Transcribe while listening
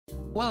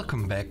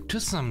Welcome back to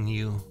some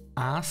new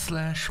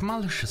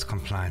r/malicious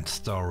compliance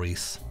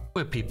stories,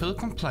 where people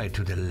comply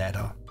to the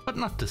letter, but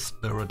not the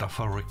spirit of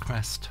a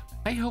request.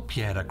 I hope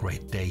you had a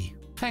great day.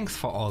 Thanks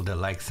for all the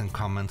likes and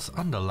comments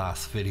on the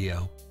last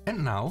video.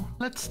 And now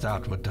let's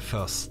start with the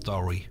first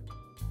story.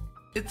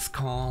 It's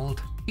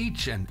called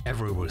Each and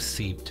Every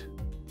Receipt.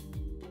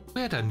 We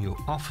had a new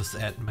office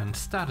admin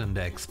start in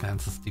the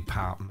expenses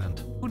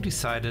department, who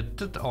decided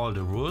that all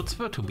the rules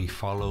were to be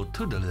followed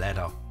to the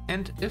letter.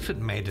 And if it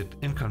made it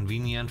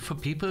inconvenient for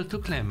people to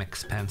claim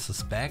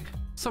expenses back,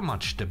 so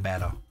much the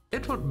better.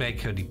 It would make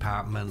her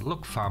department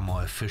look far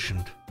more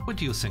efficient,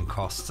 reducing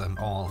costs and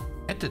all.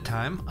 At the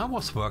time, I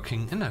was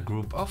working in a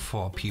group of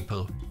 4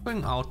 people,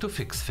 going out to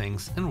fix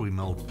things in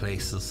remote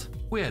places.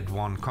 We had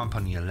one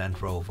company a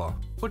Land Rover,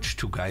 which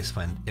 2 guys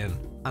went in.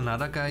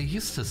 Another guy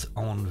used his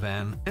own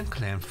van and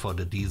claimed for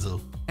the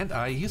diesel, and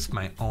I used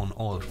my own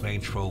old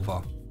Range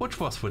Rover, which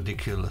was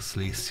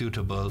ridiculously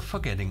suitable for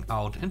getting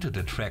out into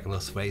the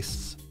trackless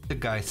wastes. The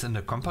guys in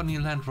the company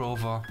Land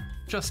Rover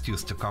just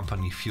used the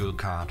company fuel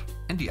card,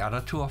 and the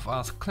other 2 of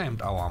us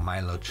claimed our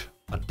mileage.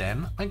 But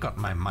then I got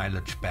my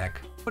mileage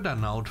back with a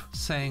note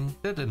saying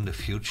that in the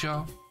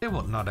future they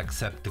would not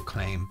accept the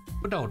claim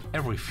without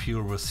every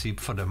fuel receipt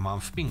for the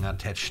month being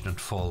attached in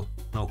full.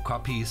 No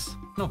copies,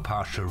 no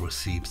partial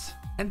receipts,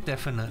 and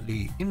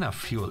definitely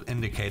enough fuel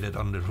indicated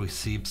on the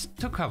receipts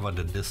to cover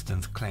the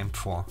distance claimed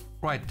for.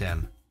 Right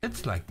then,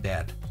 it's like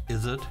that,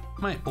 is it?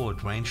 My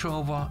old Range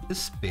Rover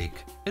is big,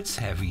 it's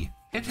heavy.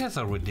 It has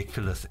a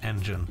ridiculous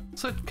engine,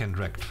 so it can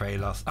drag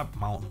trailers up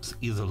mountains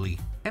easily.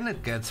 And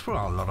it gets through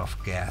a lot of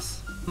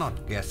gas,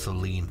 not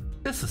gasoline.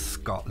 This is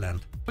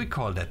Scotland, we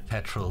call that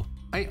petrol.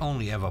 I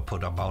only ever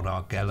put about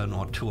a gallon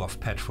or 2 of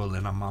petrol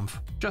in a month,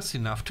 just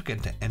enough to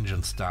get the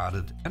engine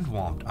started and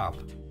warmed up.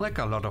 Like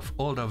a lot of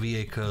older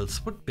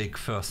vehicles with big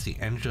thirsty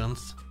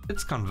engines,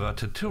 it's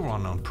converted to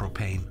run on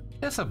propane.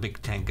 There's a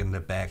big tank in the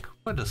back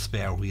where the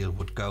spare wheel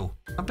would go,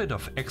 a bit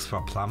of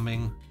extra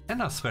plumbing,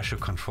 and a special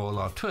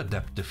controller to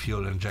adapt the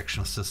fuel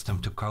injection system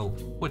to cope.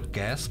 With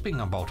gas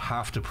being about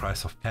half the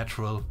price of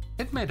petrol,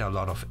 it made a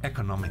lot of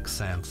economic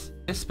sense,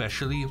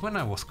 especially when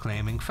I was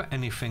claiming for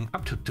anything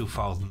up to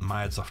 2,000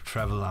 miles of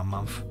travel a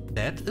month.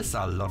 That is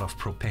a lot of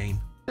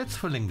propane. That's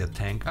filling the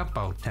tank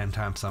about 10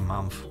 times a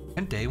month,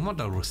 and they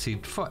want a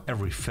receipt for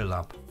every fill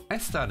up. I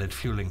started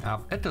fueling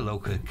up at the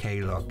local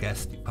Keilor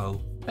gas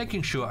depot,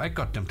 making sure I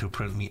got them to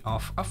print me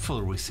off a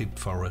full receipt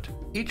for it.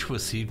 Each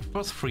receipt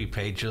was 3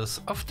 pages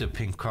of the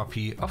pink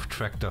copy of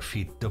tractor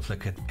feed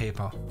duplicate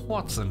paper,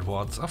 wads and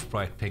wads of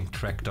bright pink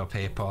tractor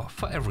paper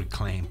for every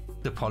claim.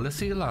 The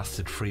policy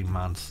lasted 3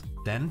 months.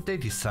 Then they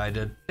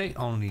decided they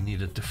only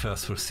needed the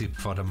first receipt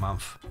for the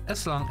month,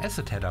 as long as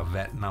it had a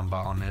VAT number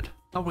on it.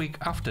 A week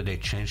after they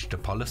changed the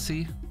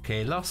policy,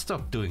 Keilor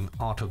stopped doing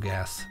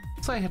autogas,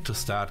 so I had to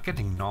start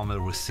getting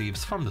normal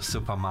receipts from the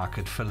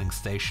supermarket filling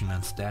station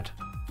instead.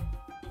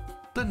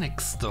 The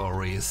next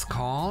story is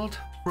called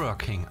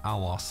Working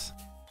Hours.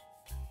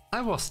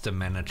 I was the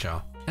manager,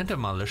 and the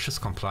malicious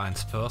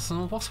compliance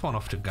person was one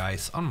of the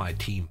guys on my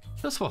team.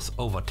 This was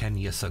over 10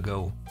 years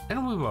ago,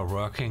 and we were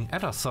working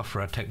at a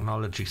software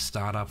technology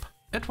startup.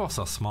 It was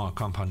a small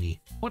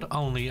company with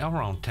only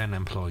around 10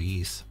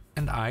 employees,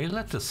 and I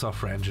led the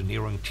software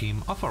engineering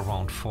team of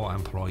around 4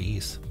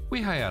 employees.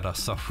 We hired a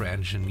software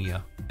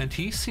engineer, and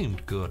he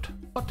seemed good,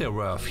 but there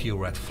were a few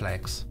red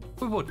flags.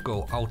 We would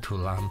go out to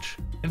lunch,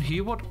 and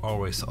he would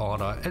always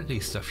order at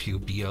least a few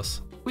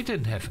beers. We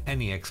didn't have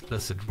any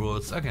explicit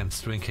rules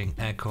against drinking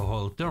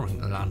alcohol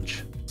during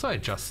lunch, so I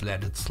just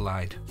let it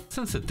slide,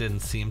 since it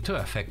didn't seem to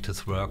affect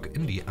his work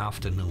in the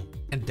afternoon.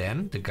 And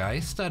then the guy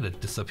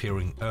started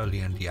disappearing early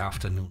in the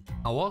afternoon.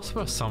 Hours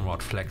were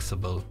somewhat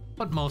flexible,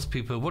 but most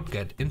people would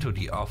get into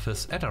the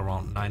office at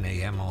around 9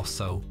 AM or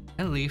so,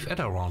 and leave at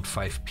around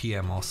 5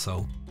 PM or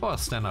so. For a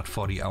standard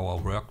 40-hour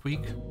work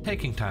week,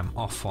 taking time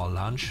off for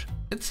lunch,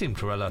 it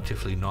seemed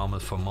relatively normal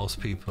for most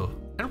people,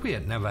 and we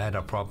had never had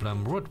a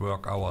problem with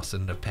work hours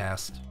in the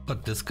past.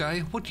 But this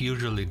guy would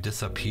usually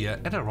disappear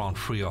at around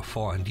 3 or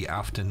 4 in the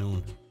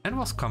afternoon, and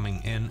was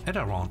coming in at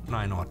around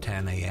 9 or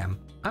 10 AM.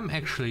 I'm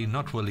actually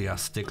not really a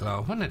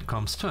stickler when it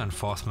comes to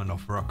enforcement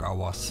of work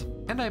hours,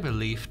 and I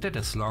believe that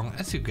as long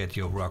as you get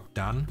your work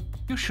done,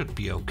 you should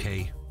be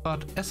okay.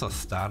 But as a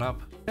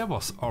startup, there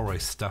was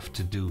always stuff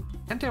to do,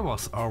 and there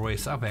was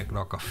always a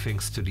backlog of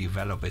things to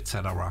develop,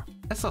 etc.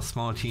 As a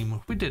small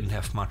team, we didn't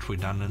have much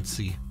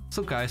redundancy,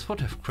 so guys would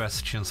have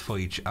questions for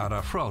each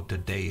other throughout the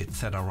day,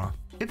 etc.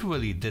 It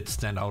really did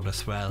stand out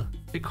as well,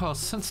 because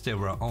since there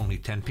were only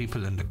 10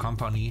 people in the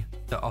company,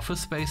 the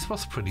office space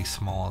was pretty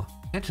small,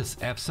 and his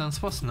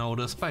absence was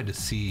noticed by the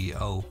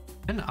CEO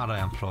and other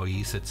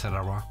employees,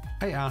 etc.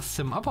 I asked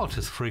him about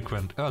his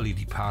frequent early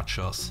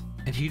departures,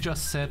 and he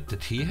just said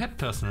that he had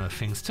personal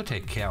things to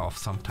take care of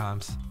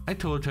sometimes. I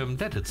told him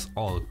that it's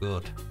all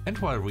good, and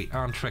while we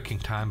aren't tracking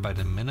time by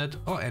the minute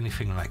or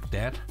anything like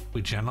that,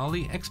 we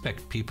generally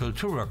expect people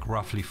to work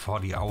roughly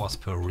 40 hours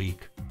per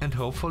week, and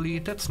hopefully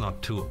that's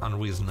not too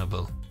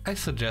unreasonable. I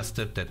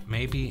suggested that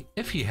maybe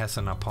if he has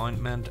an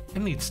appointment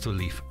and needs to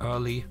leave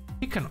early,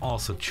 He can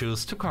also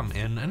choose to come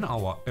in an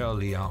hour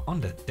earlier on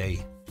that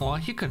day. Or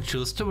he can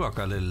choose to work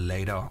a little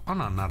later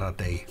on another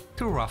day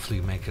to roughly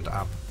make it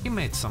up. He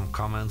made some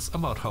comments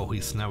about how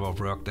he's never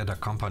worked at a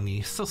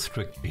company so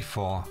strict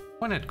before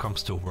when it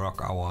comes to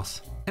work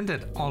hours, and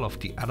that all of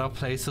the other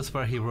places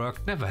where he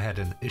worked never had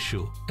an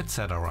issue,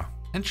 etc.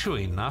 And sure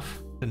enough,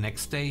 the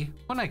next day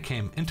when I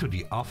came into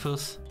the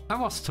office, I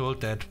was told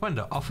that when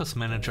the office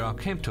manager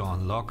came to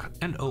unlock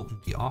and open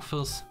the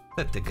office,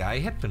 that the guy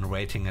had been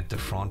waiting at the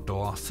front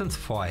door since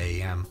 4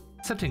 AM,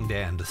 sitting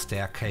there in the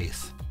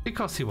staircase,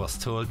 because he was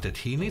told that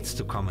he needs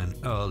to come in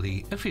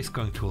early if he's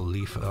going to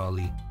leave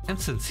early. And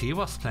since he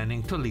was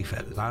planning to leave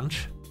at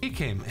lunch, he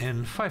came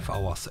in 5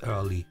 hours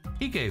early.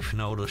 He gave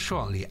notice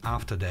shortly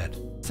after that,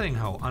 saying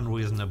how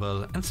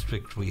unreasonable and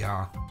strict we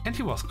are, and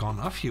he was gone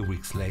a few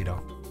weeks later.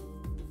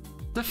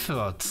 The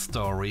third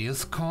story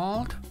is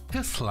called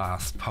His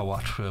Last Power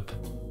Trip.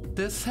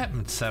 This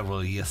happened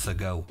several years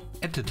ago.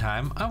 At the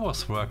time I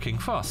was working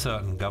for a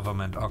certain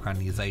government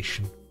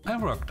organization. I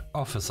worked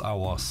office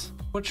hours,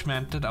 which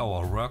meant that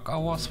our work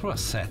hours were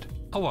set.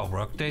 Our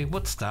workday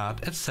would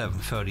start at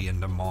 7:30 in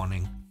the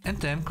morning and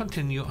then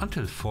continue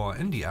until 4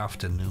 in the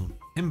afternoon.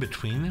 In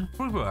between,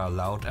 we were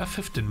allowed a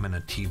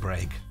 15-minute tea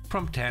break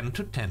from 10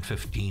 to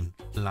 10:15,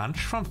 lunch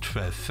from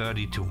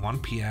 12:30 to 1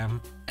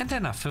 PM, and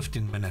then a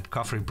 15-minute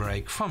coffee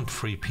break from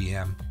 3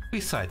 PM.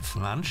 Besides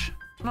lunch,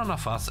 none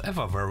of us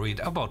ever worried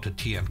about the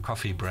tea and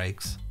coffee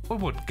breaks. We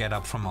would get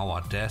up from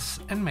our desks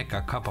and make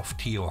a cup of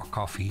tea or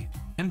coffee,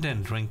 and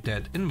then drink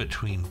that in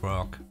between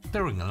work.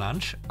 During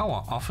lunch,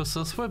 our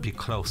offices will be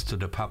closed to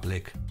the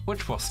public,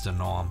 which was the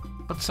norm.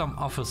 But some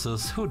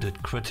offices who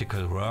did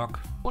critical work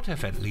would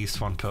have at least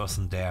one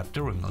person there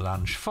during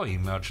lunch for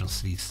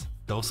emergencies.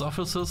 Those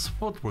offices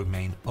would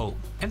remain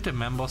open, and the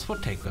members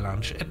would take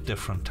lunch at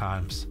different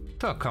times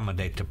to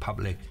accommodate the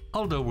public.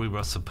 Although we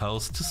were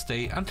supposed to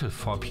stay until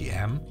 4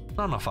 PM,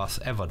 none of us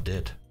ever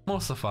did.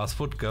 Most of us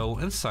would go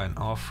and sign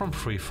off from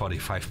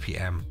 3:45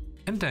 PM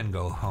and then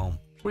go home.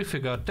 We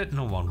figured that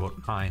no one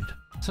would mind,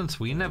 since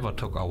we never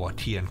took our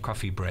tea and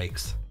coffee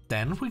breaks.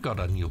 Then we got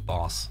a new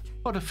boss.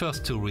 For the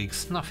first 2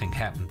 weeks nothing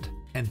happened,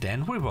 and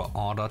then we were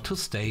ordered to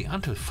stay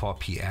until 4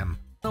 PM.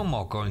 No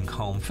more going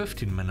home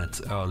 15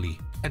 minutes early.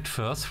 At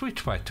first we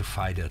tried to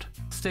fight it,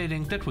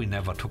 stating that we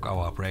never took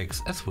our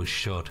breaks as we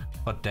should,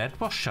 but that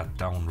was shut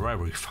down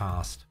very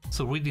fast.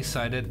 So we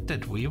decided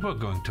that we were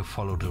going to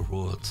follow the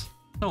rules,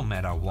 no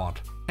matter what.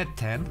 At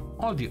 10,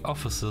 all the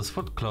offices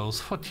would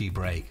close for tea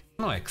break,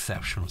 no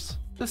exceptions.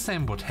 The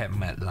same would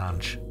happen at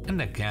lunch,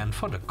 and again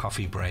for the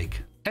coffee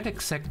break. At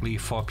exactly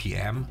 4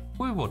 PM,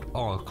 we would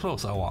all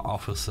close our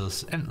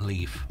offices and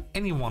leave.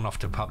 Anyone of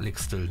the public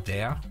still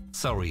there?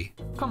 Sorry,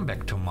 come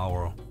back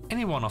tomorrow.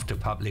 Anyone of the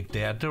public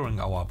there during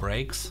our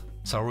breaks?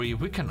 Sorry,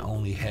 we can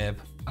only help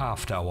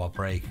after our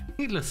break.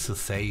 Needless to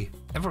say,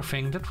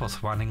 everything that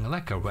was running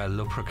like a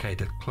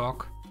well-lubricated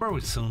clock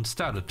very soon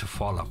started to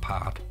fall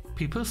apart.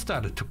 People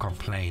started to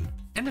complain.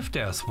 And if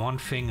there's one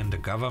thing in the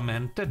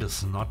government that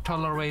is not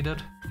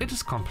tolerated, it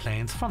is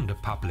complaints from the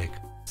public.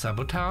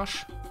 Sabotage?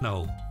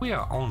 No, we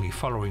are only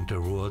following the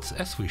rules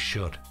as we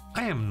should.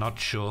 I am not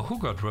sure who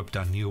got ripped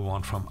a new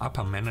one from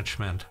upper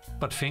management,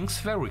 but things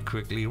very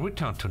quickly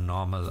returned to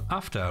normal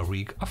after a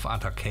week of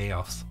utter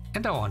chaos.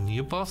 And our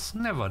new boss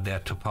never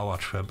dared to power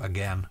trip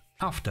again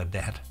after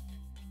that.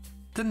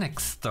 The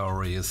next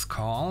story is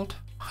called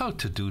How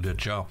to Do the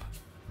Job.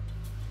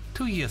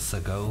 2 years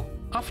ago,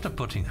 after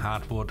putting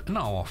hardwood in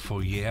our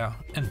foyer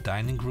and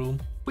dining room,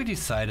 we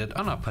decided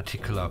on a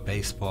particular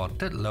baseboard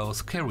that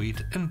Lowe's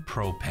carried in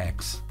Pro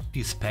packs.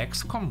 These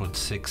packs come with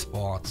 6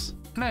 boards,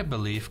 and I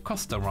believe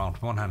cost around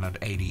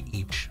 180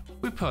 each.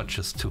 We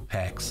purchased 2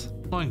 packs,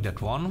 knowing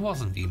that one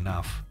wasn't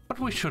enough, but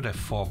we should have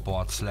 4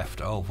 boards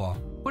left over,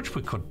 which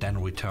we could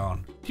then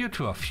return. Due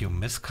to a few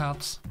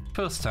miscuts,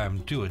 first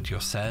time do it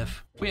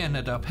yourself, we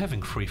ended up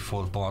having 3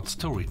 full boards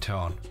to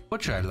return,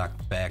 which I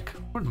lugged back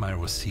with my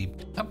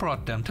receipt. I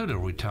brought them to the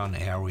return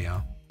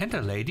area, and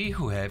the lady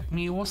who helped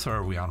me was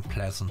very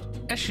unpleasant.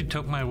 As she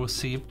took my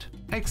receipt,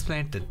 I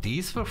explained that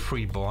these were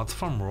 3 boards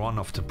from one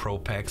of the Pro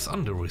packs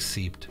on the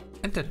receipt,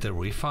 and that the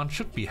refund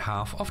should be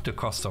half of the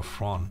cost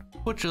of one,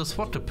 which is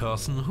what the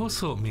person who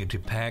sold me the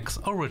packs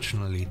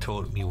originally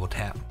told me would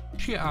happen.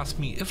 She asked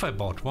me if I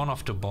bought one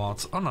of the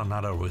boards on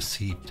another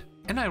receipt,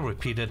 and I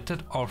repeated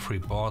that all 3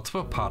 boards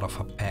were part of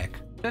a pack,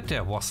 that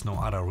there was no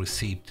other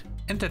receipt,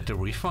 and that the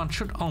refund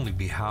should only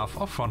be half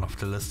of one of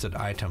the listed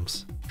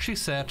items. She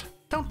said,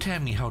 "Don't tell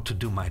me how to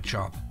do my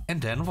job,"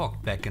 and then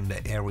walked back in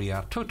the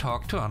area to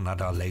talk to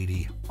another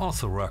lady,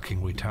 also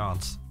working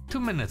returns. 2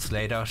 minutes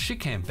later she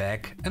came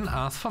back and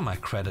asked for my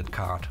credit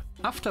card.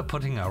 After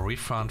putting a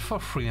refund for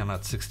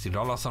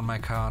 $360 on my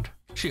card,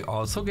 she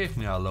also gave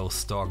me a Lowe's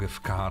store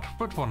gift card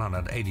with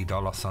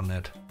 $180 on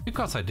it,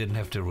 because I didn't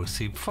have the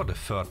receipt for the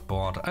 3rd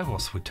board I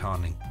was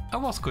returning. I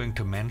was going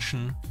to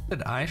mention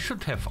that I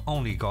should have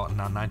only gotten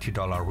a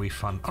 $90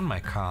 refund on my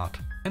card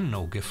and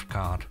no gift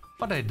card,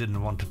 but I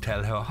didn't want to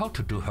tell her how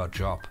to do her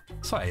job,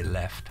 so I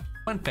left.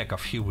 Went back a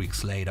few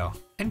weeks later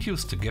and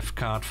used the gift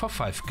card for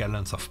 5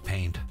 gallons of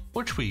paint.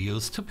 which we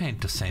used to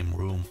paint the same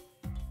room.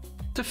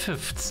 The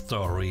fifth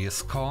story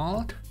is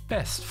called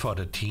Best for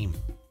the Team.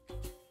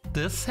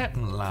 This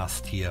happened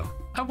last year.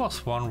 I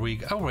was 1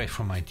 week away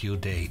from my due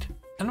date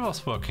and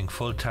was working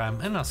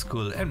full-time in a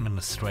school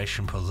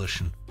administration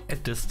position.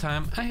 At this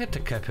time I had the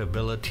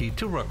capability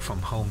to work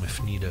from home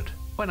if needed.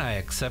 When I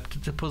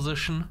accepted the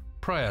position,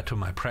 prior to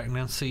my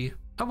pregnancy,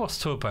 I was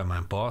told by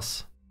my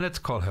boss, let's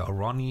call her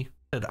Ronnie,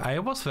 that I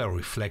was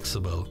very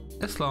flexible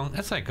as long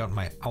as I got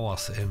my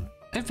hours in.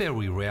 I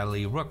very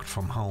rarely worked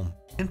from home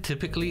and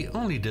typically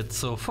only did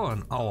so for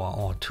an hour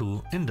or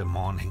two in the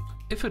morning,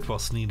 if it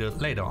was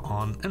needed later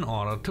on in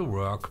order to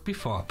work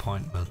before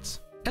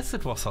appointments, as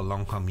it was a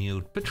long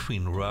commute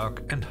between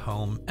work and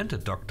home and the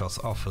doctor's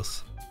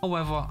office.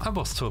 However, I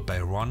was told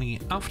by Ronnie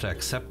after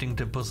accepting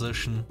the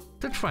position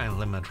to try and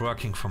limit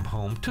working from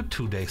home to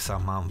 2 days a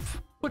month,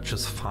 which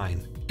is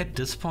fine. At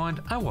this point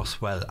I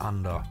was well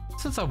under,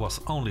 since I was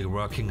only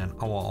working an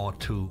hour or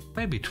two,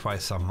 maybe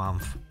twice a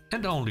month,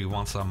 and only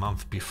once a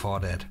month before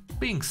that.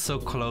 Being so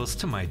close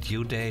to my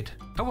due date,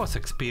 I was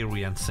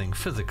experiencing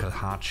physical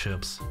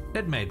hardships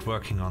that made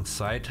working on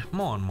site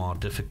more and more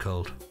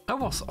difficult. I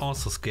was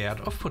also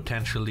scared of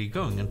potentially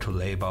going into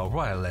labor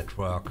while at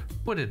work,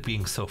 with it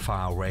being so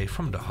far away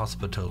from the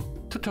hospital.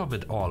 To top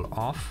it all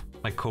off,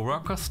 my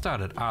coworkers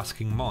started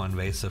asking more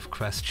invasive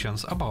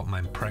questions about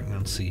my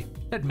pregnancy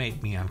that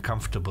made me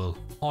uncomfortable.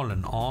 All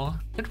in all,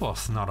 it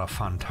was not a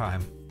fun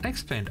time. I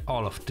explained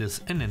all of this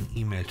in an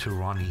email to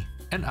Ronnie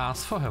and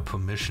asked for her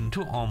permission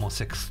to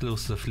almost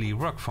exclusively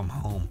work from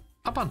home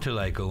up until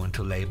I go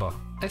into labor.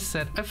 I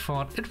said I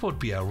thought it would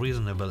be a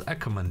reasonable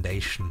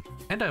accommodation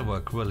and I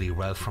work really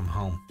well from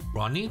home.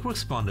 Ronnie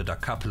responded a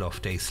couple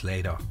of days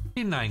later,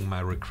 denying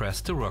my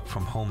request to work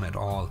from home at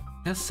all,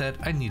 and said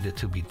I needed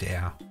to be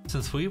there,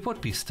 since we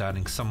would be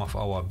starting some of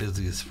our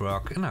busiest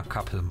work in a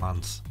couple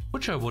months,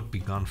 which I would be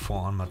gone for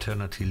on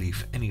maternity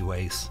leave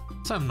anyways,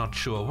 so I'm not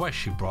sure why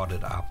she brought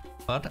it up.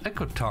 But I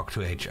could talk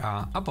to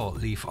HR about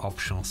leave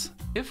options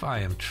if I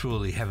am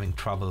truly having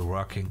trouble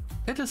working.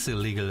 It is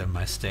illegal in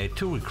my state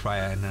to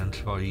require an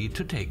employee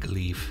to take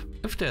leave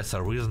if there's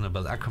a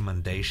reasonable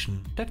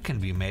accommodation that can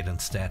be made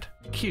instead.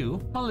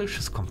 Cue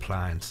Malicious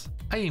Compliance.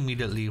 I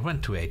immediately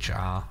went to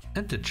HR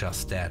and did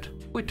just that.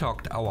 We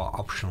talked our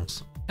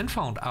options and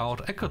found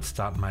out I could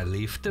start my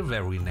leave the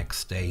very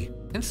next day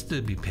and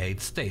still be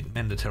paid state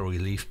mandatory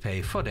leave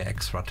pay for the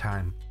extra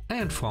time. I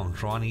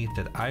informed Ronnie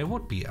that I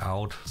would be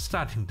out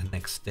starting the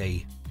next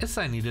day, as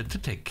I needed to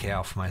take care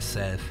of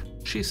myself.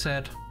 She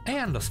said, I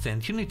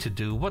understand you need to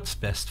do what's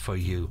best for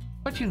you,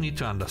 but you need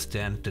to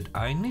understand that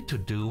I need to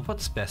do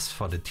what's best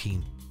for the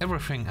team.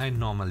 Everything I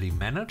normally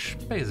manage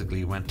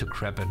basically went to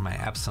crap in my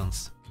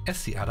absence,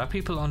 as the other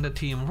people on the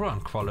team were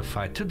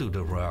unqualified to do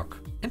the work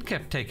and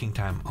kept taking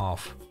time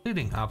off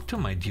leading up to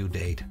my due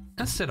date,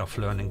 instead of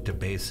learning the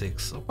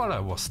basics while I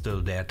was still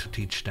there to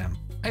teach them.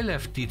 I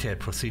left detailed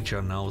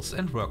procedure notes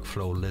and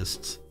workflow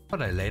lists,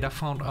 but I later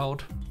found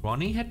out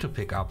Ronnie had to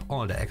pick up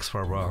all the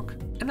extra work,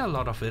 and a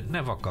lot of it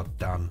never got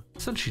done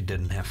since she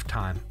didn't have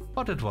time.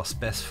 But it was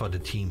best for the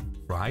team,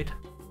 right?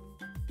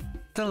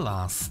 The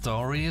last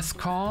story is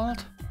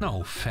called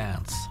No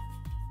Fence.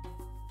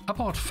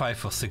 About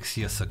 5 or 6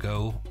 years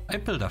ago, I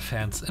built a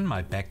fence in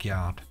my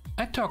backyard.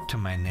 I talked to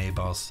my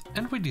neighbors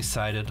and we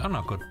decided on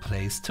a good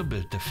place to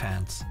build the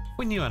fence.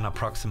 We knew an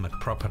approximate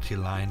property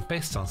line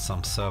based on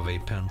some survey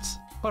pins,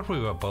 but we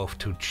were both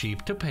too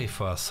cheap to pay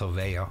for a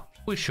surveyor.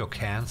 We shook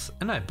hands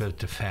and I built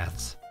the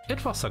fence.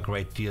 It was a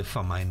great deal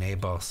for my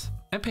neighbors.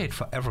 I paid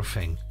for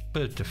everything,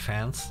 built the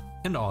fence,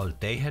 and all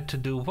they had to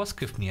do was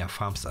give me a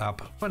thumbs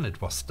up when it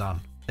was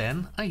done.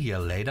 Then, a year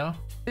later,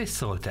 they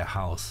sold their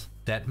house.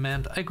 That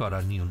meant I got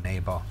a new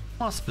neighbor.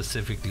 More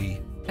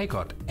specifically, I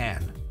got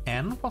Anne.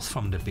 Anne was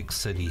from the big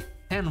city.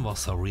 Anne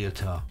was a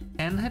realtor.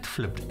 Anne had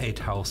flipped 8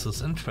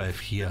 houses in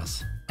 12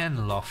 years.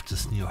 Anne loved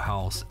this new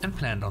house and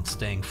planned on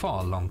staying for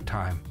a long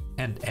time.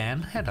 And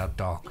Anne had a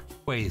dog.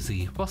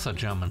 Crazy was a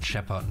German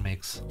Shepherd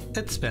mix.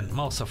 It spent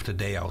most of the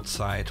day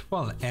outside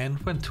while Anne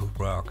went to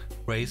work.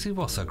 Crazy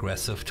was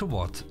aggressive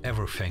towards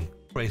everything.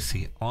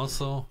 Crazy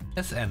also,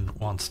 as Anne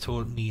once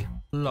told me,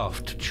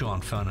 loved to chew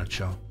on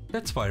furniture.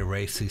 That's why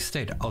Racy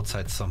stayed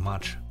outside so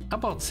much.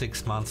 About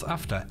 6 months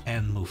after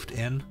Anne moved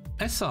in,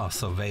 I saw a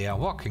surveyor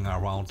walking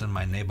around in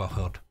my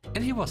neighborhood,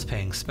 and he was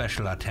paying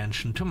special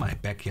attention to my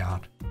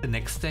backyard. The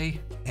next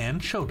day, Anne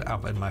showed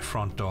up at my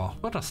front door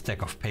with a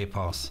stack of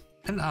papers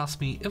and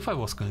asked me if I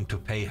was going to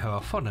pay her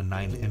for the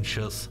 9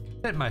 inches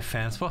that my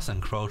fence was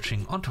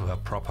encroaching onto her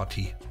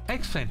property. I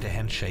explained the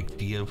handshake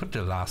deal with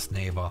the last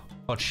neighbor,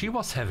 but she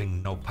was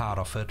having no part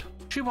of it.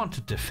 She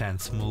wanted the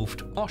fence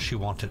moved or she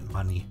wanted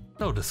money.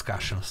 No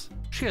discussions.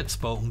 She had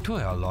spoken to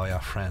her lawyer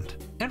friend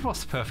and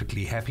was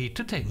perfectly happy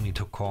to take me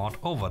to court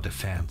over the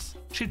fence.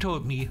 She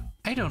told me,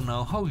 I don't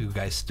know how you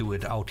guys do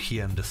it out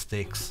here in the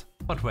sticks,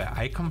 but where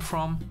I come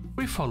from,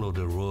 we follow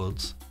the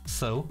rules.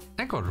 So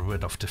I got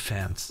rid of the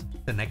fence.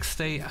 The next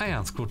day I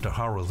unscrewed the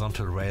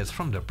horizontal rails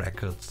from the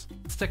brackets,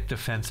 stacked the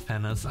fence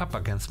panels up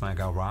against my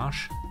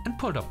garage and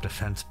pulled up the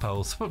fence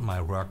posts with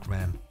my work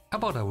van.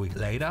 About a week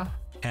later,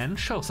 Anne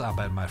shows up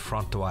at my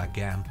front door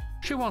again.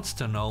 She wants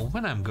to know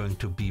when I'm going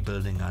to be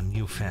building a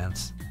new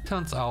fence.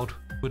 Turns out,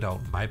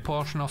 without my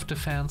portion of the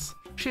fence,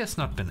 she has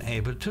not been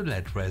able to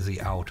let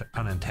Rezzy out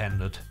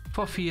unattended,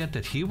 for fear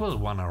that he will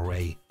run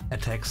away,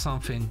 attack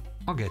something,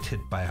 or get hit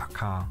by a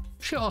car.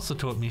 She also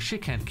told me she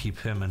can't keep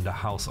him in the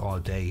house all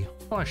day,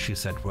 while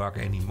she's at work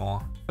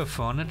anymore. Her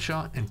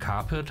furniture and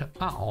carpet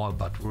are all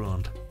but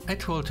ruined. I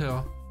told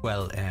her,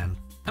 well Anne,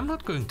 I'm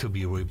not going to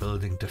be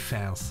rebuilding the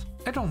fence.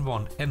 I don't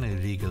want any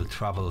legal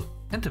trouble,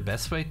 and the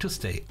best way to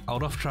stay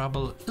out of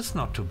trouble is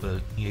not to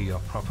build near your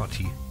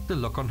property. The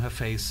look on her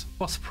face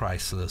was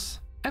priceless.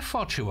 I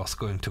thought she was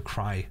going to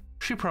cry.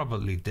 She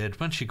probably did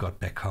when she got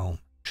back home.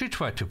 She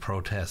tried to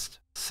protest,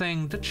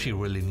 saying that she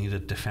really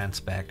needed the fence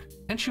back,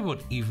 and she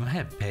would even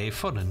help pay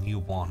for the new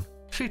one.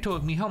 She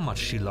told me how much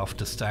she loved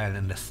the style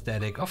and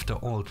aesthetic of the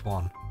old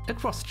one.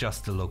 It was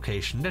just the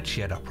location that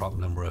she had a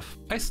problem with.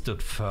 I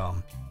stood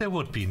firm. There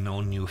would be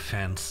no new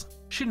fence.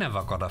 She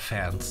never got a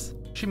fence.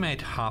 She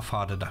made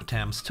half-hearted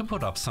attempts to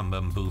put up some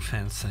bamboo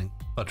fencing,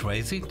 but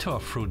Rezzy tore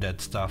through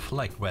that stuff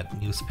like wet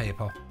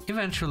newspaper.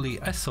 Eventually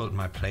I sold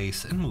my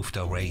place and moved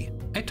away.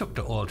 I took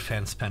the old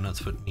fence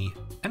panels with me,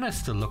 and I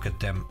still look at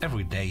them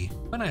every day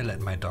when I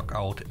let my dog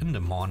out in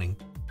the morning.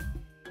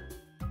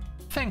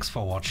 Thanks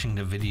for watching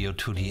the video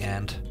to the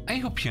end. I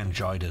hope you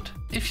enjoyed it.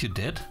 If you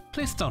did,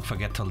 please don't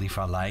forget to leave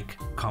a like,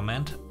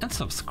 comment and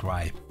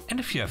subscribe. And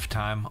if you have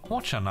time,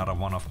 watch another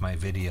one of my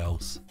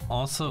videos.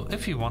 Also,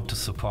 if you want to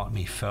support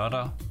me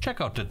further,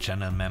 check out the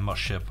channel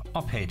membership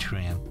or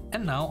Patreon.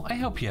 And now I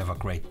hope you have a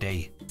great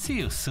day. See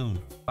you soon.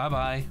 Bye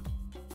bye.